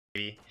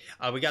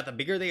We got the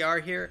bigger they are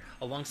here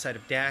alongside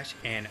of dash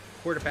and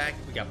quarterback.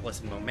 We got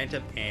blessed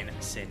momentum and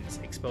sins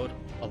explode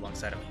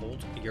alongside of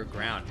hold your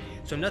ground.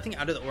 So nothing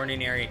out of the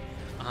ordinary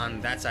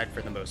on that side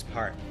for the most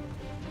part.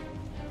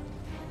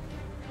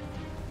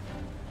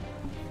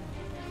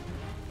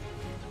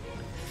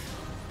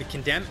 The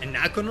condemn and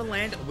not going to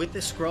land with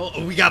the scroll.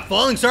 Oh, we got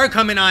falling star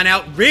coming on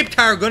out.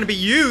 Riptire going to be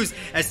used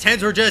as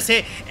 10s were just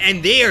hit,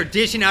 and they are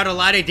dishing out a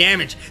lot of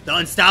damage. The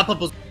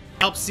unstoppables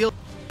help seal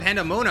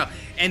Pandemona,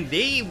 and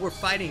they were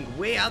fighting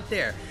way out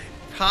there,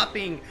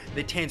 popping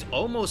the 10s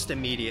almost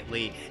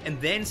immediately and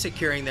then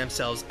securing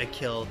themselves a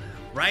kill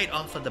right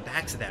off of the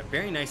backs of that.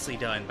 Very nicely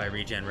done by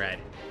ReGen Red.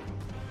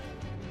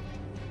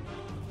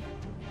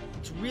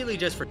 It's really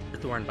just for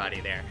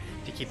Thornbody there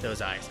to keep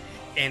those eyes.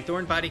 And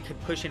Thornbody could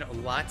push in a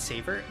lot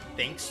safer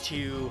thanks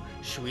to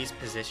Shui's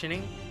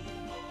positioning.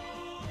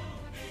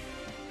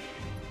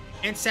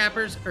 And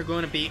Sappers are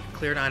going to be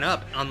cleared on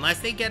up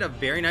unless they get a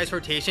very nice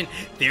rotation.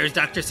 There's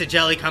Dr.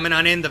 Sigelli coming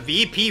on in. The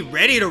VP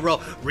ready to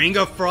roll. Ring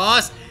of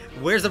Frost.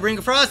 Where's the Ring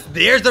of Frost?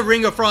 There's the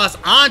Ring of Frost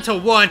onto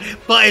one,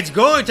 but it's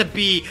going to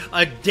be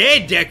a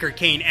dead Decker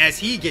Kane as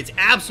he gets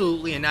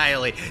absolutely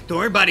annihilated.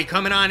 Thornbody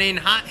coming on in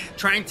hot,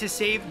 trying to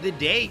save the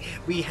day.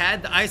 We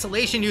had the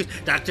isolation use.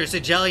 Dr.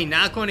 Sigelli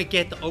not going to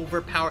get the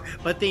overpower,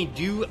 but they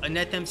do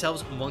net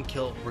themselves one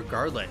kill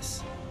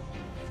regardless.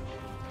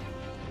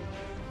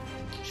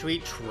 Shui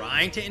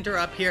trying to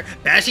interrupt here.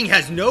 Bashing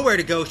has nowhere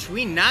to go.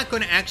 Shui not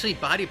going to actually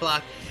body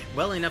block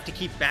well enough to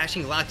keep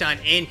Bashing locked on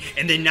in.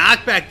 And the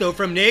knockback though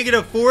from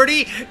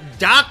 -40.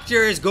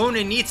 Doctor is going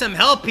to need some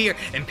help here.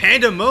 And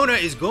Pandemona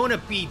is going to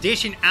be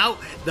dishing out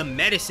the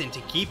medicine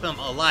to keep him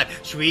alive.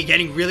 Shui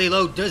getting really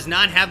low. Does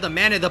not have the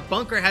mana. The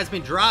bunker has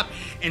been dropped.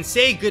 And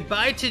say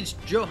goodbye to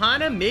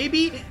Johanna.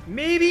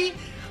 Maybe.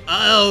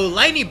 Oh,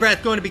 Lightning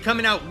Breath going to be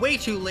coming out way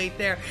too late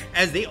there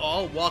as they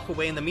all walk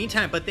away in the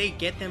meantime, but they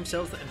get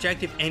themselves the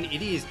objective, and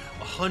it is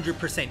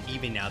 100%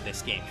 even now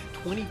this game.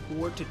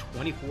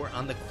 24-24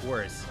 on the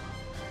course.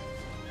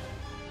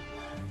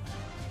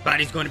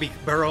 Body's going to be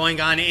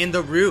burrowing on in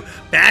the root.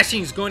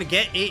 Bashing's going to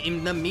get it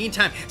in the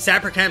meantime.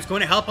 Sappercamp's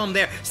going to help him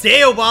there.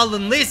 Stay a while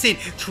and listen.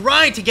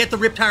 Trying to get the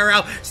Riptire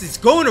out. It's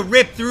going to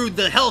rip through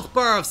the health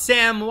bar of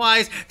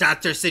Samwise.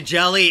 Dr.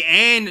 Sigelli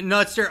and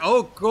Nutster.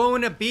 Oh,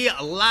 going to be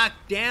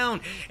locked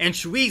down. And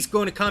Shui's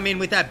going to come in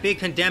with that big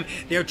condemn.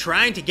 They're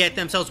trying to get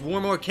themselves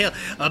one more kill.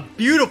 A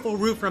beautiful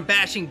root from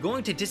Bashing.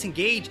 Going to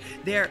disengage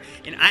there.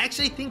 And I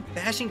actually think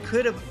Bashing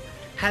could have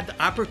had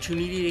the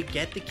opportunity to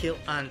get the kill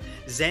on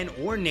Zen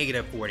or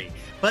 -40,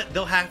 but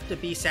they'll have to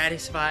be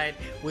satisfied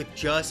with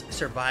just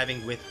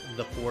surviving with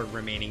the 4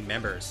 remaining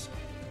members.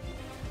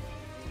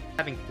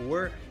 Having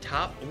 4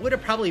 top would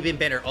have probably been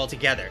better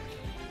altogether.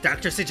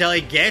 Dr.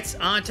 Sigelli gets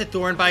onto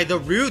Thornbody. The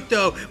root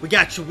though, we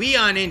got Shui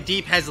on in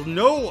deep, has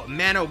no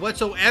mana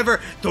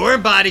whatsoever.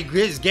 Thornbody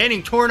is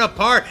getting torn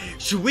apart.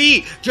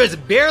 Shui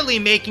just barely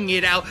making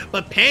it out,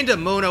 but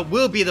Pandemona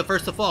will be the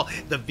first to fall.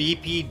 The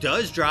VP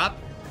does drop.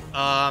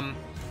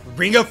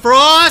 Ring of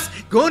Frost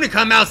going to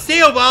come out, stay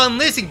a while and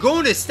listen,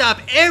 going to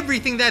stop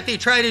everything that they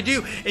try to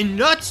do. And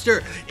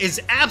Nutster is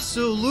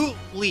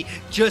absolutely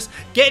just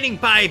getting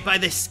by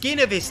the skin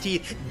of his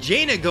teeth.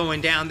 Jaina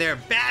going down there,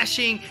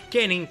 Bashing,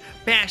 getting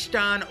bashed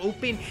on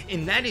open,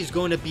 and that is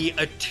going to be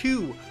a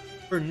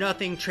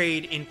 2-for-0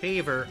 trade in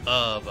favor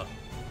of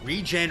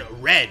ReGen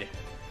Red.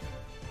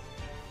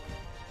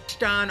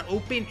 Bashed on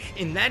open,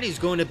 and that is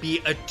going to be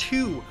a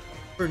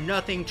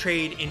 2-for-0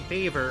 trade in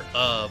favor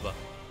of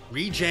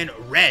ReGen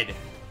Red.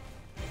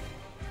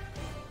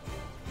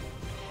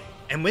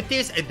 And with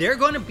this, they're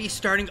going to be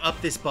starting up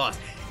this boss.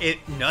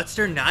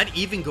 Nutster not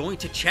even going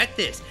to check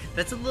this.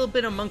 That's a little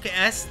bit of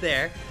Monka-esque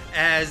there,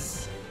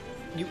 as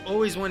you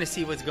always want to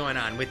see what's going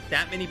on. With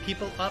that many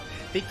people up,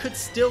 they could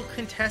still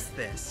contest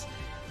this.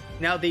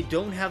 Now, they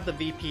don't have the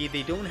VP,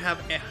 they don't have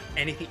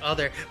anything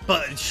other,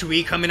 but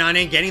Shui coming on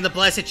in, getting the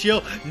Blessed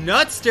Shield.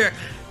 Nutster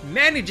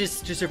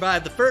manages to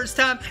survive the first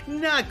time,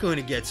 not going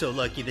to get so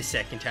lucky the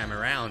second time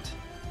around.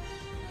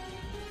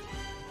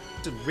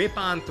 To rip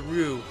on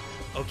through.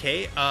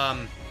 Okay,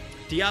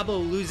 Diablo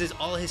loses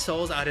all his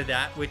souls out of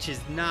that, which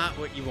is not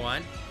what you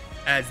want,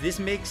 as this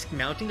makes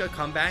mounting a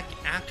comeback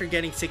after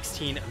getting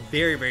 16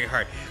 very, very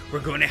hard. We're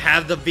going to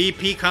have the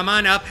VP come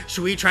on up.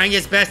 Shui trying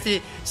his best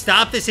to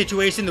stop the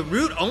situation. The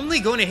root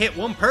only going to hit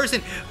one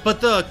person,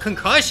 but the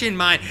concussion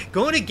mine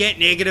going to get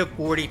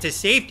 -40 to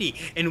safety.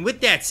 And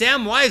with that,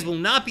 Samwise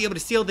will not be able to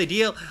seal the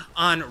deal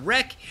on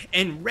Rek,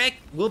 and Rek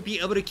will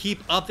be able to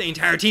keep up the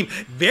entire team.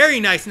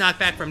 Very nice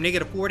knockback from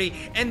 -40,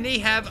 and they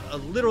have a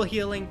little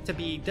healing to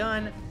be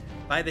done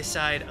by the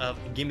side of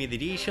Gimme the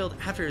D Shield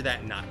after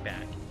that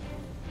knockback.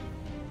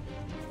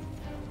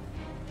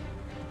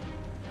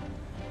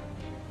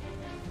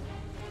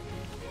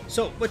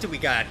 So, what do we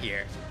got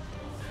here?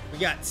 We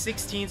got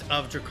 16s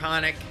of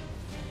Draconic,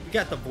 we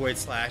got the Void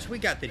Slash, we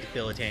got the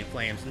Debilitating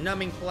Flames,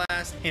 Numbing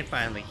Blast, and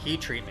finally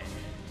Heat Treatment.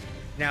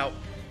 Now,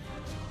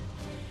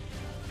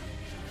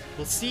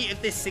 we'll see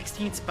if this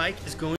 16 spike is going